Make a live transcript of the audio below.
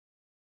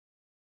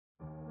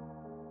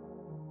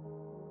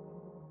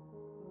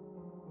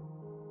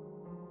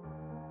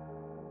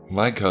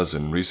My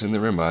cousin recently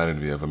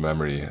reminded me of a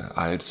memory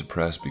I had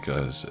suppressed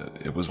because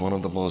it was one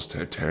of the most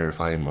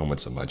terrifying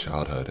moments of my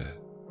childhood.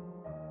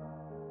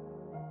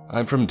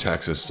 I'm from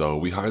Texas, so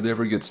we hardly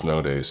ever get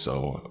snow days,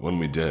 so when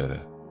we did,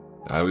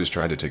 I always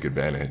tried to take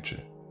advantage.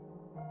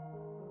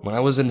 When I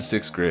was in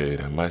 6th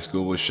grade, my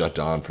school was shut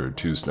down for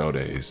 2 snow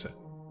days.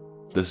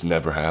 This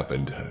never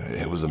happened.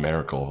 It was a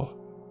miracle.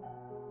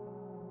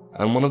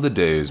 On one of the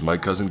days, my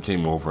cousin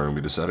came over and we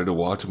decided to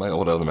walk to my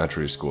old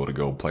elementary school to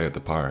go play at the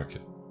park.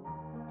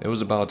 It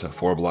was about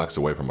 4 blocks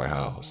away from my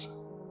house.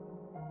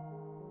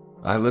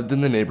 I lived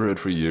in the neighborhood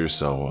for years,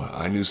 so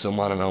I knew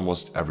someone on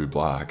almost every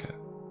block.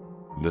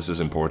 This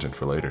is important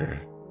for later.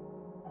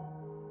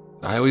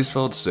 I always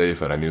felt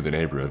safe and I knew the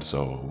neighborhood,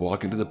 so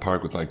walking to the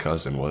park with my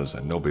cousin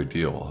was no big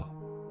deal.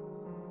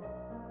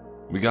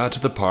 We got to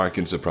the park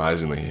and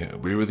surprisingly,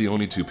 we were the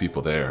only 2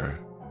 people there.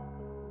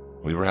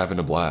 We were having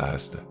a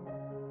blast.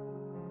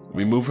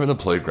 We moved from the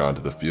playground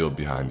to the field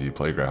behind the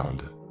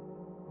playground.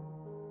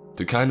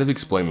 To kind of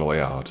explain the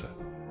layout,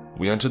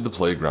 we entered the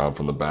playground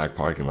from the back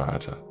parking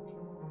lot,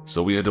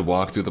 so we had to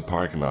walk through the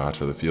parking lot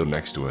to the field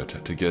next to it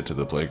to get to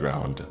the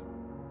playground.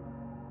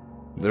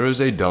 There is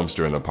a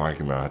dumpster in the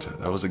parking lot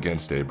that was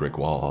against a brick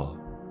wall.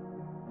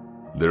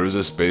 There is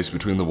a space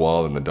between the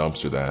wall and the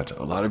dumpster that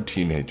a lot of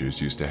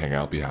teenagers used to hang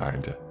out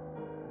behind.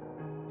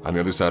 On the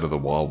other side of the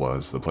wall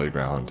was the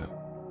playground,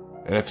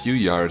 and a few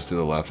yards to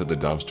the left of the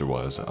dumpster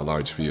was a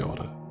large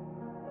field.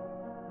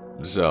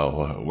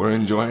 So, we're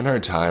enjoying our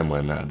time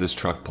when this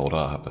truck pulled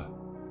up.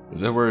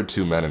 There were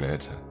 2 men in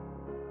it.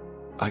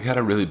 I got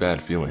a really bad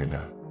feeling.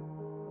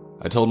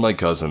 I told my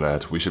cousin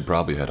that we should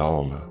probably head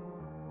home.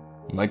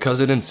 My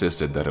cousin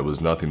insisted that it was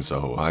nothing,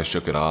 so I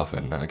shook it off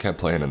and I kept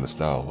playing in the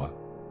snow.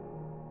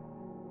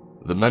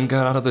 The men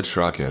got out of the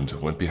truck and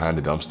went behind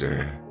the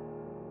dumpster.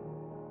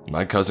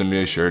 My cousin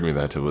reassured me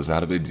that it was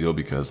not a big deal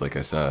because, like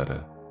I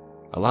said,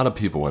 a lot of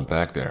people went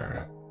back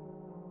there.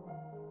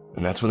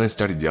 And that's when they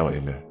started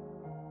yelling,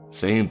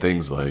 saying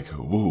things like,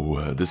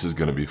 "Woo, this is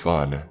gonna be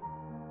fun."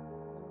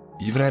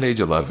 Even at age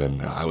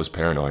 11, I was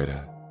paranoid.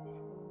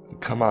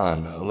 "Come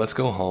on, let's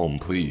go home,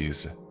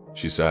 please,"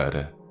 she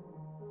said.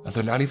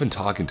 "They're not even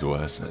talking to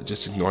us,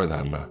 just ignore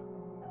them."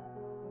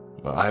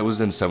 I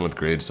was in 7th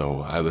grade,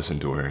 so I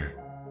listened to her.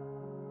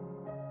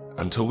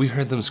 Until we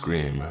heard them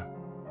scream,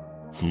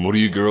 "What are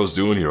you girls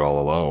doing here all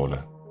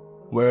alone?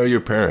 Where are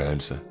your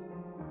parents?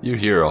 You're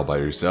here all by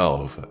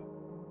yourself."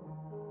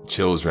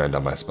 Chills ran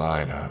down my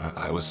spine.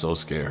 I was so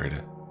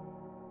scared.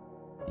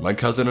 My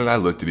cousin and I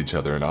looked at each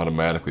other and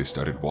automatically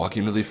started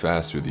walking really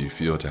fast through the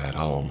field to head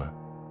home.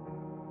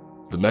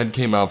 The men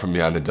came out from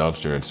behind the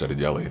dumpster and started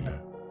yelling,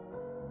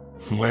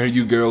 "Where are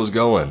you girls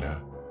going?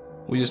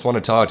 We just want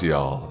to talk to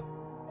y'all."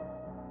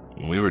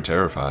 We were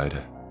terrified.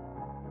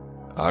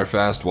 Our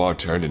fast walk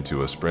turned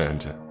into a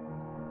sprint.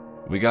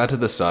 We got to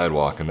the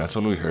sidewalk and that's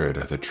when we heard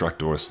the truck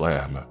door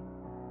slam.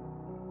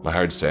 My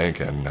heart sank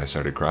and I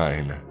started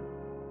crying.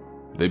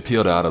 They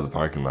peeled out of the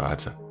parking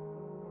lot.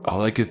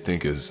 All I could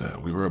think is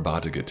we were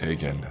about to get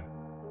taken.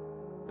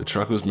 The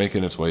truck was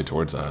making its way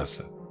towards us.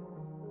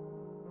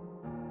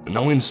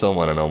 Knowing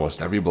someone on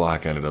almost every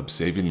block ended up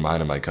saving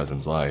mine and my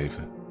cousin's life.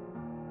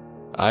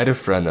 I had a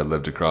friend that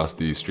lived across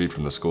the street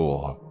from the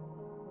school.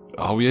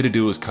 All we had to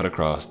do was cut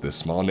across this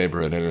small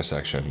neighborhood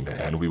intersection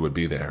and we would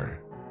be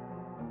there.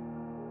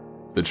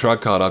 The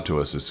truck caught up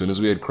to us as soon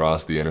as we had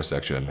crossed the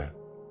intersection.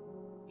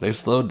 They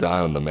slowed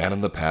down and the man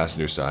on the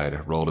passenger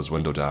side rolled his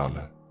window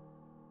down.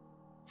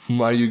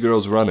 "Why are you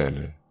girls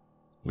running?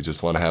 We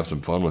just want to have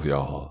some fun with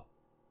y'all."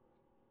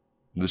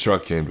 The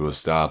truck came to a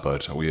stop,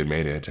 but we had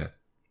made it.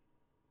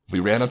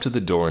 We ran up to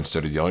the door and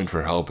started yelling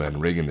for help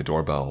and ringing the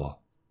doorbell.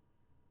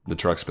 The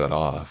truck sped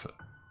off.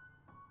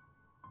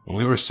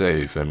 We were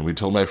safe and we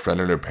told my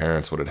friend and her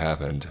parents what had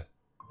happened,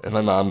 and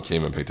my mom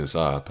came and picked us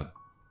up.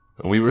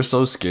 We were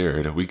so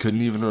scared we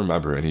couldn't even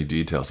remember any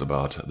details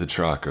about the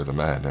truck or the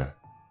men.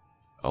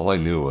 All I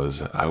knew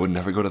was I would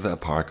never go to that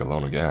park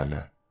alone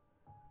again.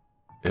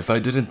 If I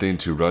didn't think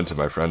to run to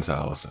my friend's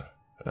house,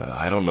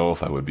 I don't know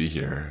if I would be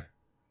here.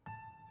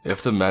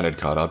 If the men had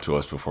caught up to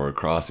us before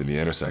crossing the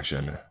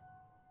intersection,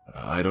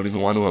 I don't even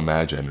want to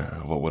imagine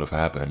what would have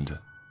happened.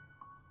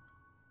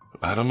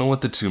 I don't know what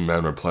the 2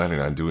 men were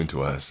planning on doing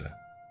to us,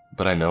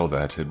 but I know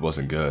that it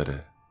wasn't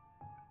good.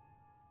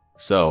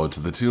 So, to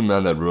the 2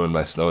 men that ruined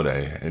my snow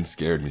day and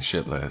scared me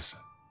shitless,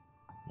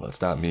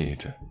 let's not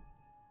meet.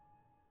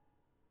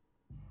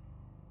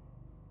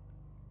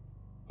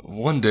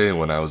 One day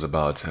when I was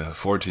about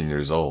 14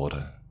 years old,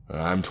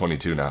 I'm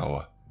 22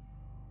 now,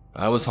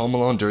 I was home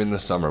alone during the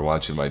summer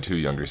watching my 2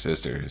 younger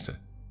sisters.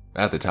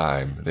 At the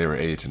time, they were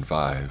 8 and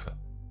 5,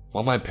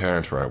 while my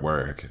parents were at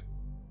work.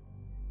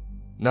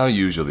 Now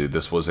usually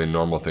this was a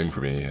normal thing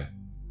for me.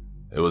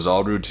 It was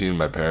all routine.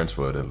 My parents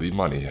would leave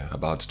money,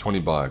 about 20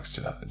 bucks,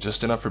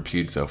 just enough for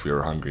pizza if we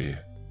were hungry.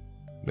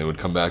 They would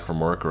come back from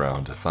work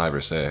around 5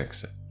 or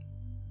 6.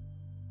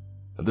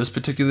 This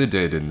particular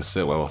day didn't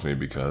sit well with me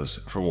because,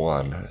 for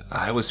one,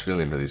 I was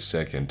feeling really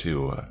sick and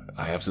 2,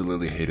 I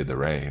absolutely hated the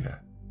rain.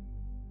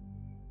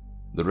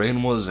 The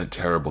rain was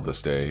terrible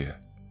this day.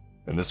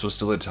 and this was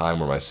still a time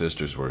where my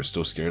sisters were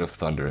still scared of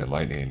thunder and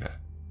lightning.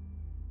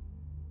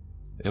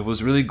 It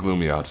was really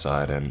gloomy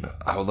outside, and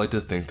I would like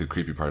to think the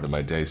creepy part of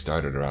my day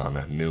started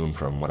around noon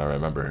from what I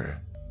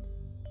remember.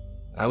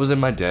 I was in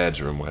my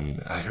dad's room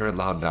when I heard a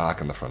loud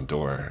knock on the front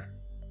door.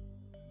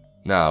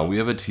 Now, we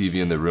have a TV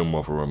in the room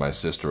over where my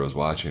sister was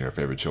watching her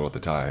favorite show at the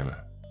time.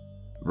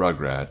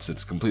 Rugrats.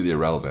 It's completely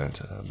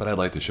irrelevant, but I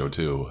like the show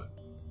too.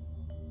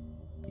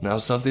 Now,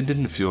 something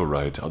didn't feel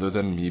right other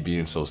than me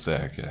being so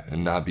sick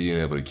and not being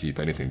able to keep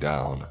anything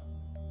down.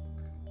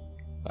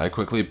 I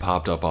quickly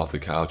popped up off the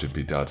couch and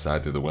peeked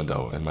outside through the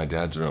window in my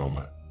dad's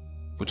room,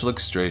 which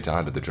looked straight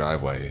onto the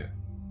driveway.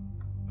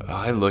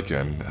 I look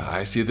in,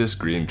 I see this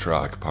green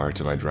truck parked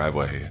in my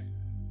driveway,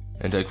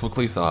 and I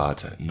quickly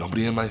thought,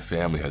 nobody in my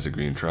family has a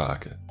green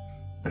truck,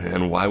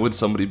 and why would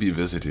somebody be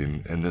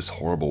visiting in this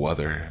horrible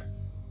weather?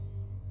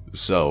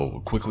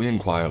 So, quickly and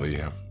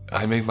quietly,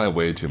 I make my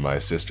way to my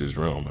sister's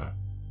room,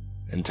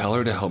 and tell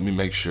her to help me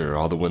make sure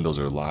all the windows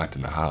are locked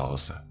in the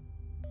house.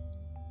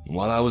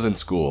 While I was in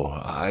school,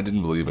 I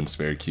didn't believe in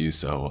spare keys,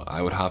 so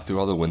I would hop through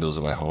all the windows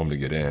of my home to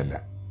get in.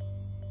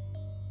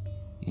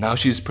 Now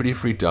she's pretty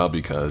freaked out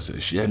because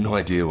she had no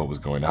idea what was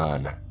going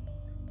on.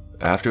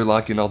 After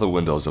locking all the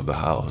windows of the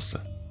house,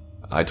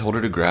 I told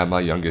her to grab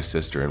my youngest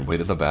sister and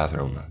wait in the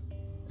bathroom,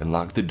 and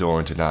lock the door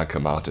and to not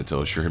come out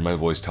until she heard my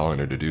voice telling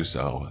her to do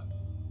so.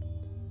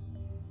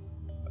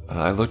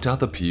 I looked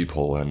out the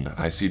peephole and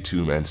I see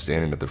two men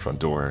standing at the front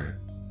door.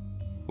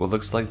 What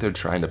looks like they're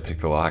trying to pick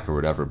the lock or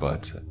whatever,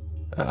 but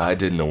I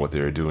didn't know what they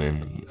were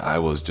doing. I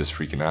was just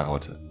freaking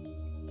out.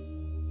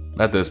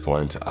 At this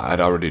point, I'd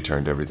already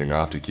turned everything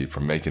off to keep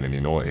from making any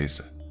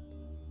noise.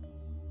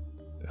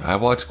 I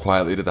walked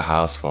quietly to the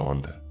house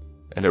phone,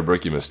 and a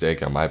rookie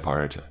mistake on my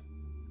part,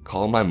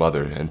 called my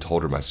mother and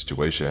told her my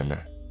situation.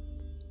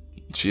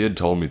 She had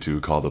told me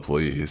to call the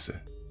police,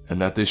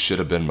 and that this should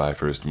have been my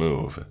first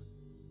move,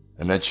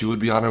 and that she would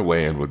be on her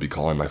way and would be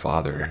calling my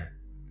father.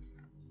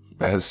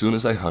 As soon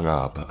as I hung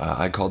up,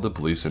 I called the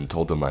police and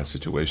told them my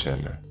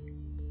situation,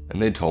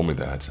 and they told me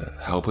that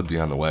help would be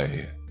on the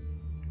way.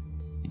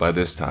 By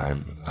this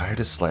time, I heard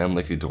a slam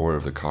like a door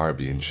of the car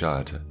being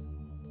shut.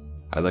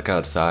 I look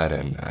outside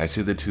and I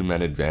see the two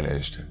men had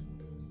vanished.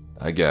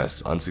 I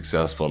guess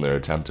unsuccessful in their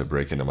attempt to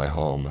break into my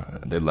home,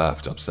 they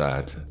left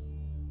upset.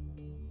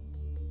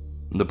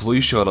 The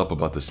police showed up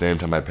about the same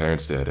time my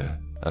parents did,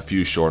 a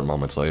few short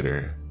moments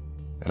later,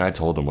 and I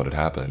told them what had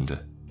happened.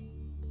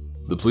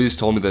 The police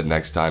told me that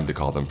next time to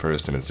call them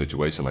first in a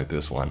situation like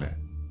this one,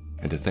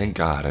 and to thank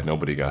God that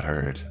nobody got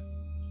hurt.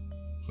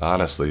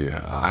 Honestly,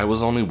 I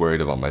was only worried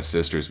about my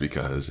sisters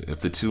because if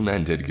the two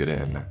men did get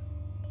in,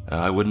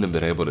 I wouldn't have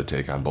been able to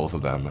take on both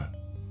of them.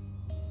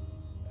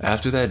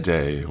 After that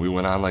day, we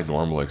went on like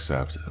normal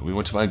except we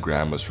went to my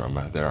grandma's from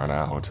there on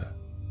out.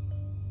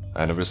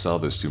 I never saw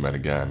those two men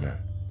again,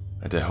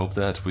 and I hope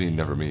that we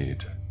never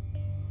meet.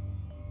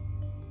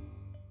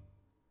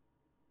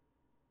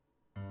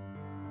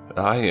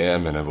 I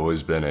am and have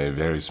always been a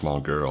very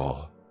small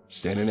girl,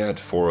 standing at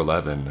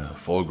 4'11",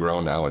 full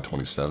grown now at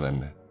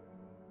 27.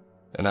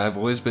 And I've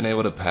always been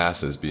able to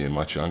pass as being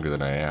much younger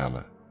than I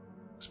am,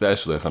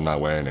 especially if I'm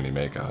not wearing any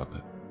makeup.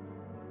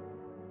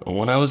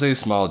 When I was a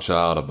small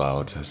child,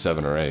 about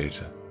 7 or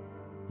 8,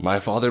 my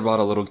father bought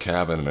a little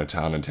cabin in a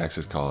town in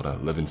Texas called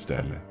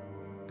Livingston,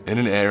 in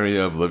an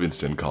area of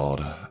Livingston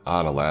called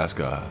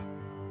Alaska.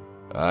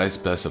 I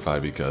specify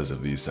because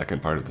of the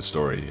second part of the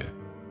story.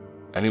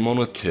 Anyone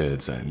with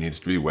kids needs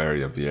to be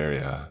wary of the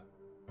area.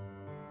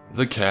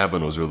 The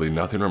cabin was really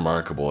nothing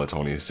remarkable at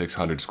only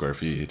 600 square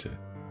feet.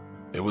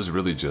 It was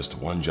really just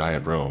one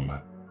giant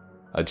room,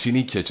 a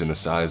teeny kitchen the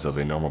size of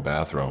a normal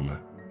bathroom,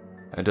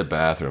 and a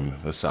bathroom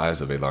the size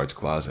of a large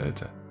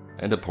closet,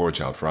 and a porch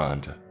out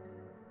front.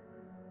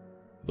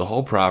 The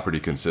whole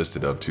property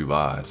consisted of 2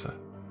 lots,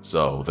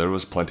 so there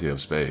was plenty of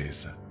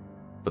space,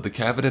 but the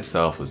cabin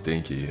itself was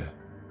dinky.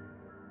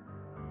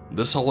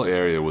 This whole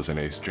area was in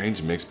a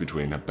strange mix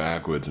between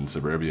backwoods and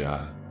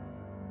suburbia.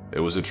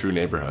 It was a true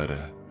neighborhood,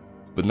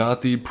 but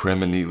not the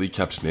prim and neatly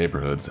kept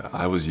neighborhoods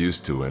I was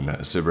used to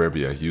in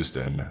suburbia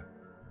Houston.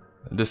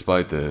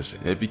 Despite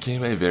this, it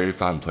became a very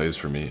fond place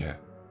for me,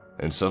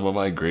 and some of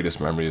my greatest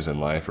memories in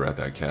life are at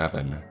that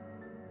cabin,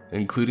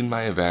 including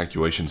my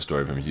evacuation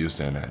story from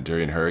Houston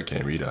during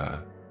Hurricane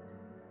Rita.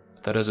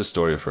 That is a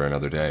story for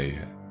another day.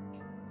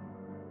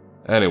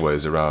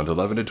 Anyways, around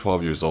 11 to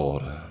 12 years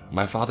old,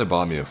 my father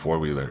bought me a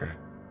 4-wheeler,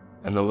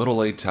 and the little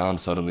lake town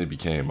suddenly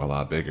became a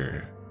lot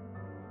bigger.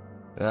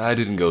 I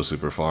didn't go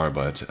super far,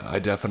 but I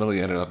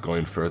definitely ended up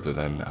going further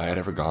than I had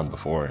ever gone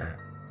before.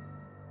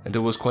 And it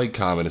was quite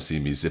common to see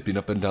me zipping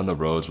up and down the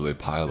roads with a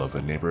pile of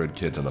neighborhood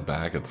kids on the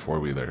back of the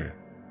 4-wheeler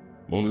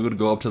when we would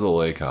go up to the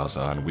lake house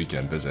on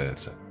weekend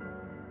visits.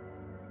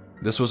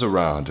 This was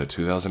around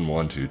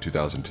 2001 to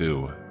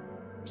 2002,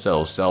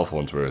 so cell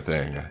phones were a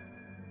thing,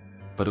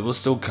 but it was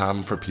still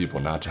common for people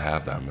not to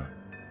have them.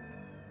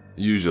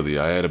 Usually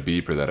I had a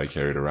beeper that I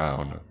carried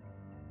around,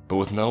 but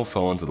with no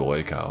phones at the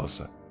lake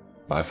house,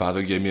 my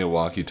father gave me a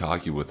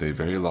walkie-talkie with a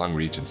very long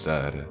reach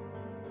instead.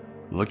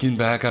 Looking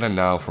back on it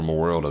now from a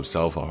world of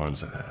cell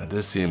phones,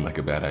 this seemed like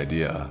a bad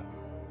idea.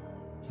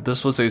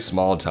 This was a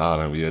small town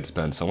and we had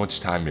spent so much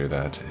time here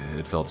that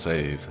it felt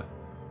safe.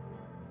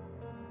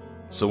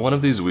 So one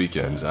of these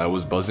weekends, I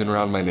was buzzing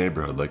around my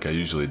neighborhood like I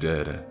usually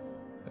did,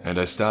 and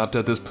I stopped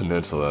at this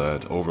peninsula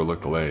that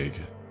overlooked the lake.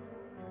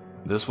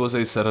 This was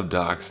a set of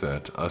docks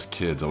that us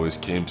kids always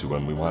came to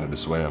when we wanted to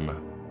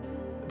swim,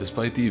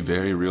 despite the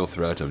very real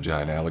threat of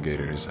giant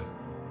alligators.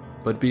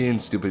 But being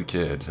stupid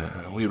kids,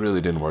 we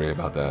really didn't worry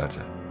about that.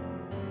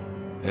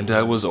 And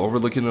I was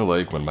overlooking the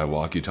lake when my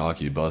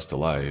walkie-talkie buzzed to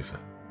life.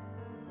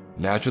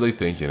 Naturally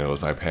thinking it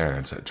was my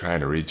parents trying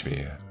to reach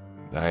me,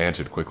 I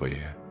answered quickly.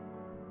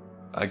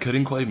 I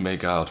couldn't quite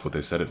make out what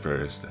they said at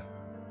first,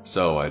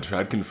 so I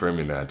tried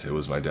confirming that it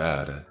was my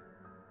dad.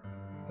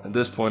 At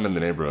this point in the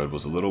neighborhood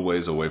was a little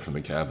ways away from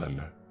the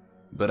cabin,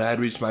 but I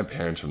had reached my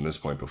parents from this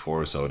point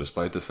before, so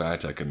despite the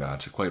fact I could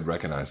not quite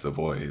recognize the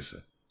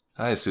voice,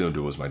 I assumed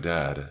it was my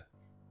dad.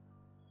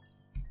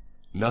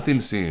 Nothing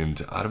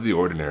seemed out of the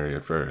ordinary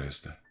at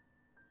first.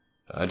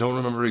 I don't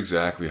remember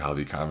exactly how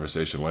the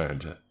conversation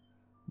went,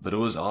 but it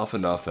was off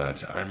enough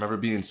that I remember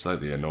being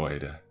slightly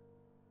annoyed.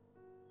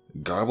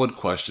 Garbled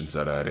questions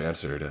that I had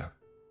answered,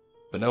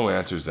 but no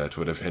answers that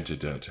would have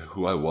hinted at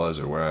who I was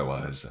or where I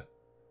was.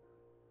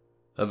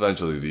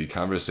 Eventually, the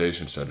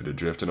conversation started to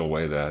drift in a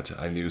way that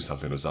I knew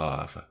something was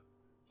off,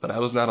 but I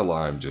was not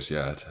alarmed just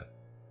yet,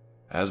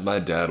 as my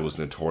dad was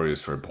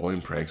notorious for pulling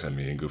pranks on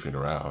me and goofing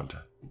around.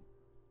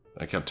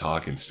 I kept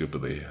talking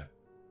stupidly.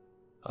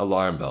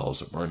 Alarm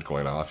bells weren't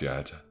going off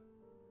yet.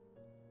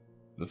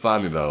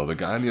 Finally though, the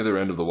guy on the other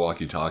end of the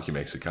walkie-talkie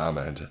makes a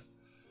comment.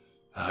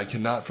 I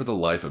cannot for the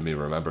life of me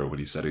remember what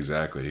he said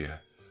exactly,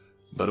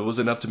 but it was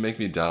enough to make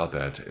me doubt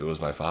that it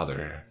was my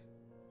father.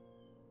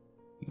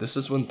 This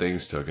is when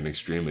things took an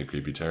extremely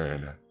creepy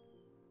turn.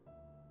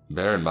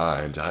 Bear in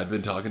mind, I'd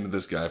been talking to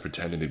this guy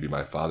pretending to be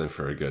my father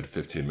for a good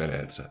 15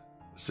 minutes,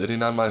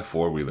 sitting on my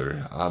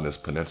four-wheeler on this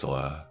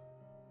peninsula.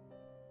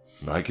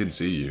 I can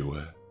see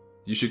you.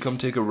 You should come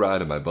take a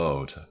ride in my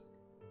boat,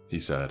 he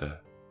said.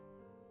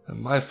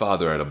 My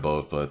father had a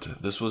boat, but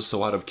this was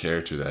so out of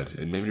character that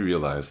it made me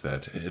realize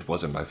that it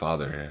wasn't my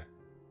father.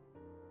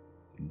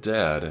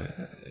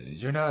 Dad,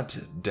 you're not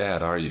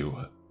Dad, are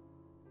you?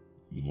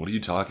 What are you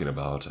talking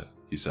about?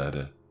 He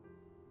said.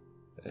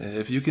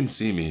 If you can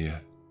see me.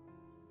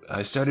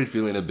 I started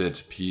feeling a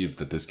bit peeved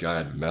that this guy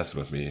had been messing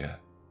with me.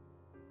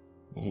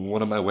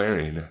 What am I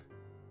wearing?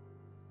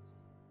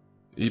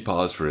 He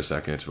paused for a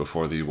second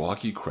before the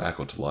walkie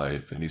crackled to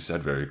life, and he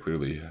said very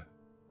clearly,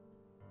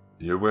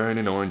 You're wearing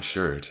an orange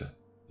shirt.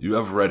 You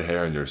have red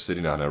hair and you're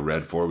sitting on a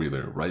red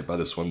four-wheeler right by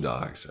the swim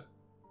docks.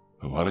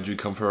 Why don't you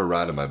come for a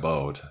ride in my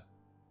boat?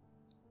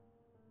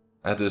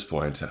 At this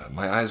point,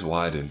 my eyes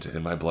widened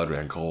and my blood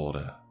ran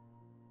cold.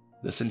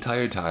 This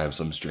entire time,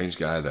 some strange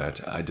guy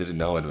that I didn't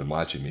know had been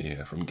watching me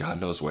from God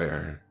knows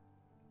where.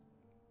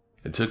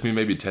 It took me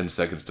maybe 10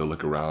 seconds to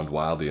look around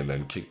wildly and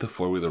then kick the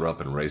four-wheeler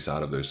up and race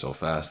out of there so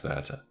fast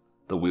that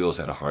the wheels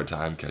had a hard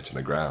time catching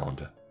the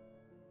ground.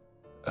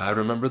 I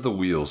remember the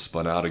wheels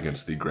spun out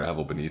against the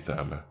gravel beneath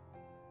them,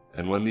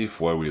 and when the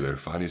four-wheeler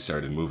finally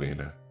started moving,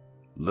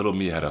 little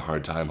me had a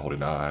hard time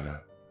holding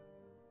on.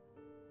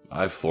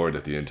 I floored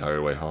it the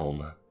entire way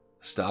home,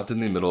 stopped in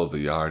the middle of the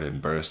yard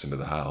and burst into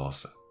the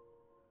house.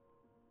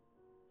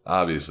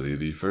 Obviously,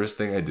 the first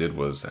thing I did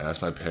was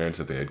ask my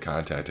parents if they had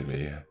contacted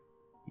me,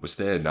 which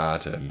they had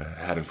not and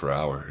hadn't for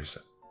hours.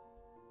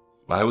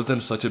 I was in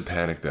such a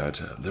panic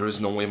that there was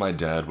no way my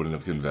dad wouldn't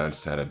have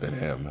convinced had it been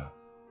him.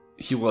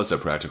 He was a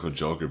practical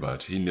joker,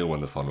 but he knew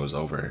when the fun was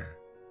over.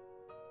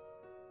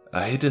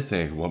 I hate to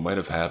think what might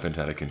have happened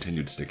had I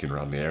continued sticking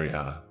around the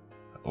area,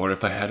 or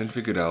if I hadn't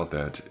figured out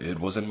that it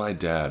wasn't my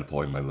dad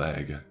pulling my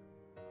leg.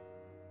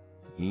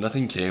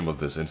 Nothing came of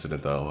this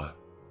incident though,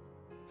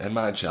 and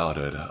my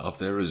childhood up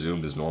there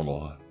resumed as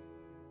normal.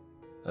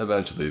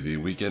 Eventually, the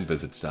weekend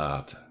visit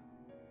stopped,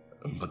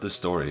 but the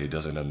story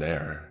doesn't end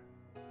there.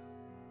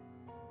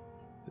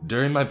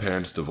 During my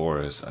parents'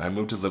 divorce, I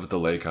moved to live at the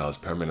lake house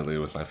permanently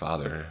with my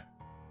father,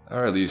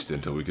 or at least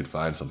until we could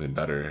find something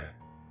better.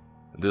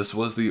 This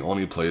was the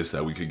only place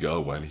that we could go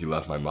when he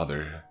left my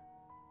mother,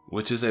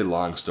 which is a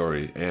long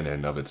story in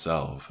and of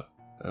itself,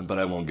 but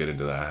I won't get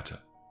into that.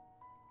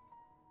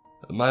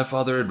 My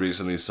father had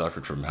recently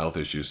suffered from health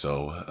issues,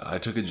 so I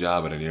took a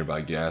job at a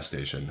nearby gas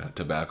station,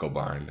 tobacco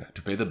barn,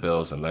 to pay the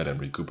bills and let him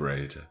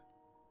recuperate.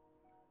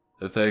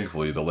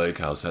 Thankfully, the lake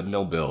house had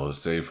no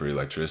bills save for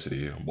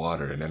electricity,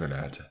 water, and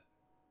internet,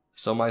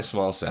 so my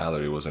small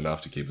salary was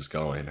enough to keep us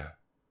going.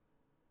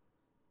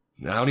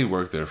 I only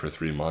worked there for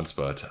 3 months,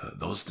 but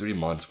those 3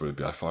 months were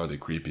by far the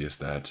creepiest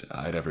that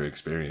I'd ever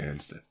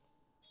experienced.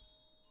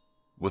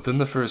 Within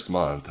the first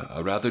month,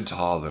 a rather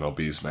tall and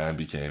obese man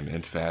became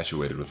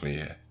infatuated with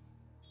me,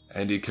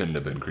 and he couldn't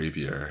have been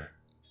creepier.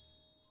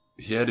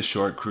 He had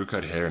short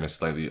crew-cut hair and a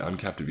slightly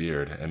unkempt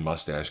beard and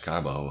mustache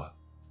combo.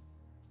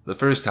 The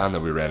first time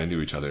that we ran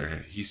into each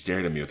other, he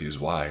stared at me with these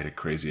wide,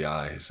 crazy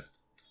eyes,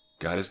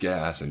 got his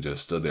gas, and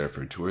just stood there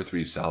for 2 or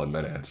 3 solid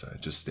minutes,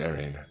 just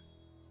staring.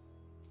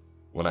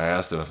 When I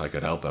asked him if I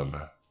could help him,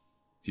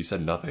 he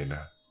said nothing.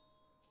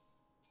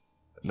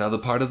 Now, the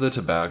part of the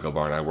tobacco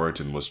barn I worked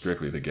in was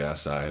strictly the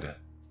gas side,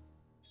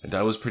 and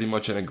I was pretty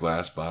much in a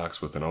glass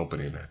box with an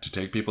opening to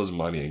take people's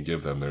money and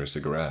give them their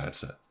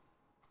cigarettes,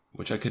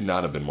 which I could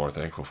not have been more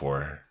thankful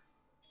for.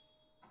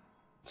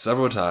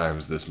 Several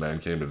times this man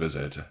came to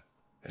visit,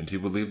 and he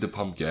would leave to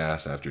pump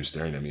gas after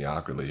staring at me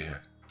awkwardly.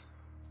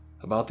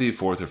 About the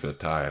 4th or 5th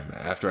time,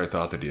 after I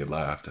thought that he had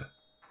left,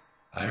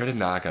 I heard a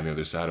knock on the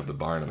other side of the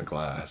barn on the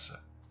glass.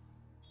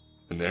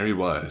 And there he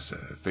was,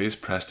 face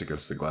pressed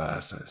against the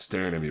glass,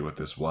 staring at me with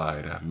this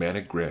wide,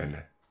 manic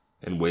grin,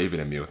 and waving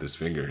at me with his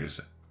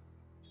fingers.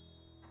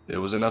 It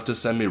was enough to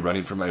send me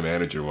running for my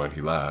manager when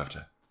he left,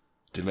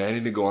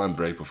 demanding to go on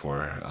break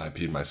before I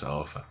peed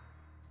myself.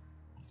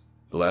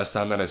 The last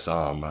time that I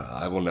saw him,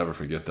 I will never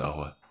forget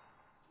though.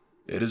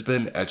 It has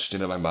been etched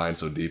into my mind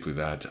so deeply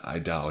that I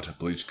doubt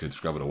bleach could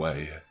scrub it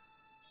away.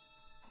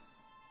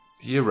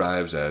 He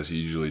arrives as he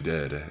usually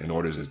did and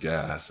orders his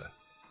gas.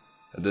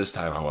 This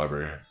time,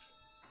 however,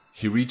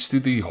 he reached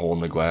through the hole in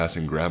the glass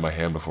and grabbed my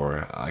hand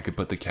before I could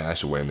put the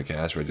cash away in the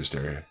cash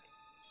register.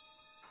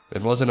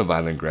 It wasn't a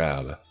violent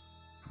grab,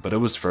 but it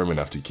was firm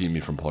enough to keep me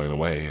from pulling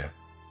away.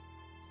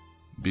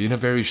 Being a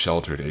very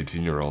sheltered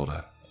 18-year-old,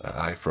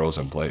 I froze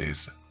in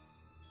place.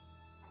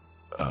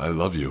 "I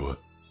love you,"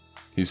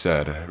 he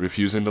said,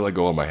 refusing to let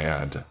go of my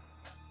hand.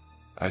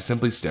 I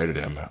simply stared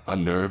at him,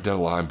 unnerved and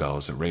alarm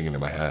bells ringing in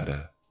my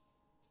head.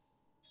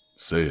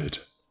 "Say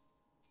it."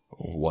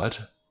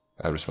 "What?"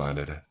 I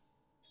responded.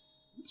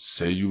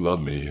 "Say you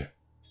love me."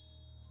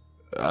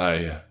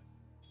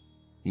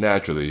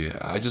 Naturally,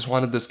 I just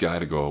wanted this guy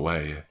to go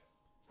away.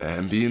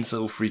 And being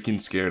so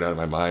freaking scared out of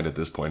my mind at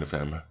this point of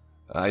him,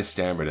 I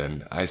stammered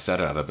and I said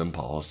it out of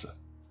impulse.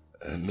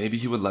 Maybe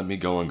he would let me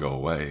go and go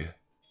away.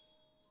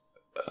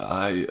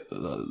 "I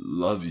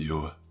love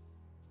you,"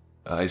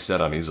 I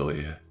said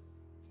uneasily.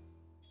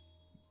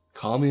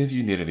 "Call me if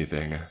you need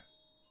anything."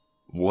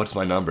 "What's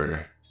my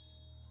number?"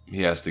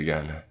 he asked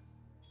again.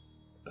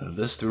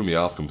 This threw me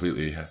off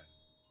completely,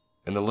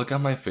 and the look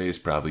on my face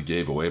probably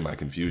gave away my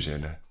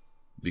confusion,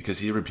 because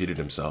he repeated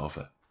himself,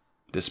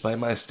 despite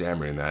my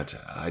stammering that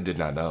I did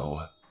not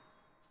know.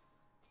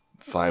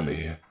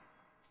 Finally,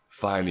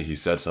 he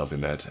said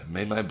something that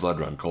made my blood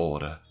run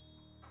cold.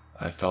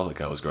 I felt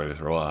like I was going to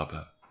throw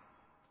up.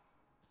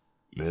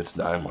 "It's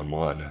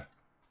 911.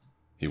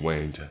 He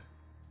winked.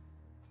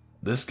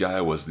 This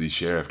guy was the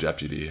sheriff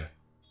deputy,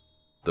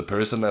 the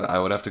person that I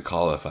would have to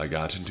call if I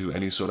got into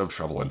any sort of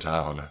trouble in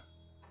town.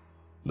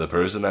 The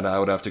person that I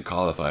would have to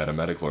call if I had a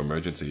medical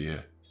emergency,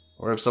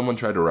 or if someone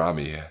tried to rob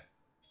me.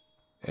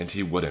 And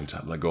he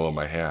wouldn't let go of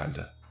my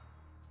hand.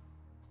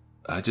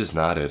 I just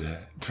nodded,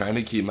 trying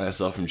to keep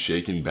myself from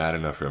shaking bad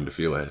enough for him to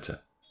feel it.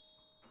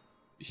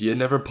 He had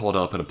never pulled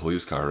up in a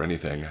police car or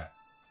anything,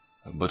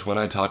 but when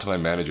I talked to my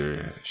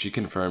manager, she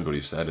confirmed what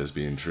he said as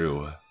being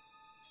true.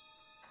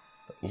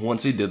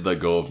 Once he did let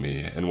go of me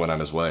and went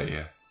on his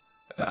way,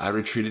 I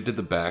retreated to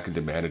the back and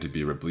demanded to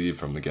be relieved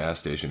from the gas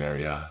station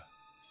area.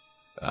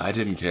 I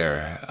didn't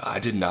care. I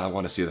did not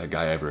want to see that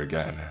guy ever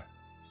again.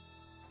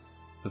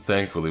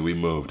 Thankfully, we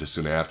moved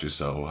soon after,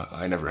 so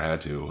I never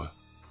had to.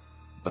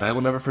 But I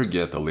will never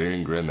forget the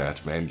leering grin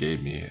that man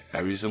gave me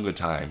every single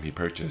time he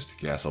purchased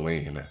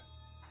gasoline.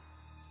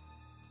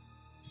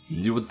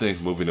 You would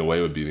think moving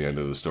away would be the end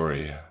of the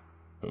story,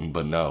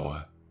 but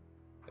no.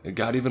 It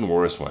got even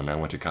worse when I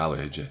went to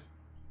college,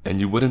 and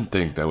you wouldn't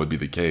think that would be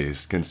the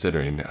case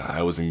considering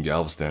I was in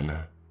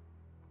Galveston.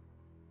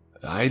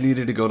 I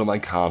needed to go to my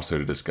counselor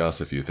to discuss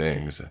a few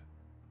things,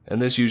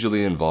 and this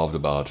usually involved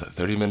about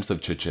 30 minutes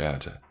of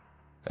chit-chat,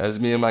 as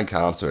me and my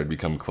counselor had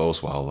become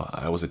close while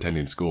I was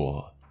attending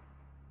school.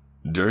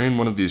 During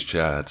one of these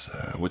chats,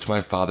 which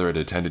my father had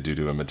attended due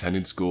to him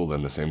attending school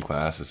in the same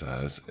classes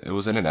as it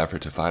was in an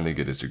effort to finally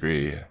get his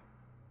degree,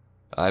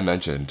 I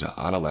mentioned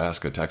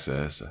Onalaska,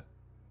 Texas,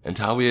 and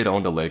how we had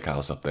owned a lake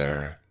house up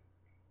there.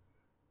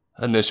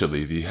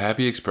 Initially, the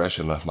happy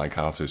expression left my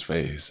counselor's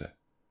face.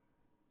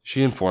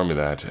 She informed me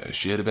that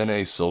she had been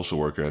a social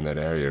worker in that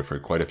area for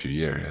quite a few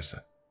years.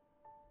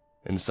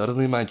 And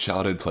suddenly my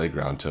childhood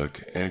playground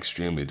took an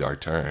extremely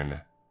dark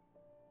turn,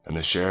 and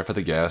the sheriff at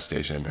the gas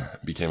station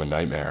became a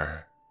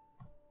nightmare.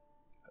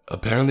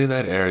 Apparently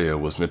that area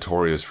was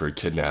notorious for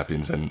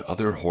kidnappings and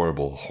other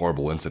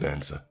horrible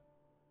incidents.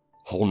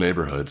 Whole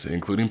neighborhoods,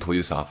 including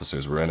police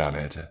officers, were in on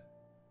it,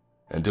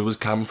 and it was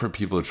common for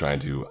people trying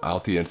to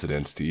out the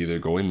incidents to either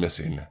going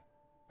missing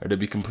or to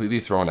be completely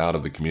thrown out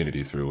of the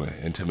community through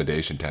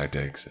intimidation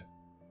tactics.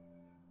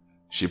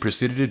 She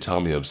proceeded to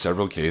tell me of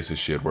several cases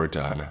she had worked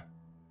on,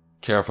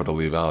 careful to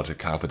leave out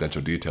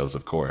confidential details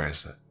of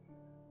course,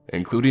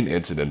 including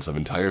incidents of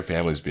entire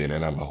families being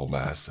in on the whole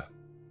mess.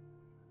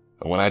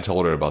 When I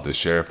told her about the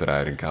sheriff that I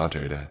had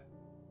encountered,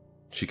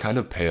 she kind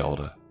of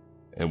paled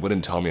and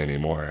wouldn't tell me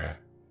anymore,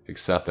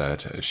 except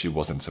that she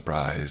wasn't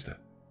surprised.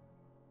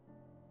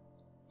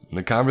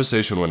 The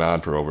conversation went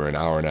on for over an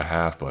hour and a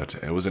half, but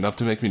it was enough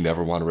to make me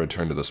never want to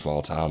return to the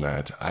small town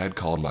that I had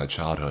called my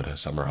childhood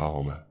summer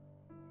home.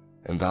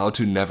 and vowed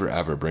to never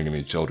ever bring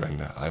any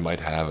children I might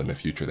have in the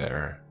future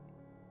there.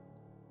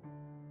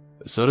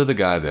 So did the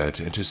guy that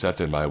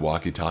intercepted my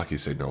walkie-talkie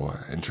signal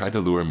and tried to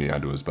lure me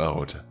onto his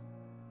boat.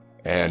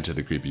 And to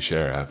the creepy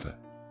sheriff,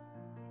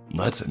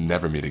 let's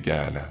never meet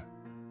again.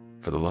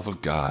 For the love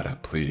of God,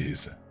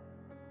 please.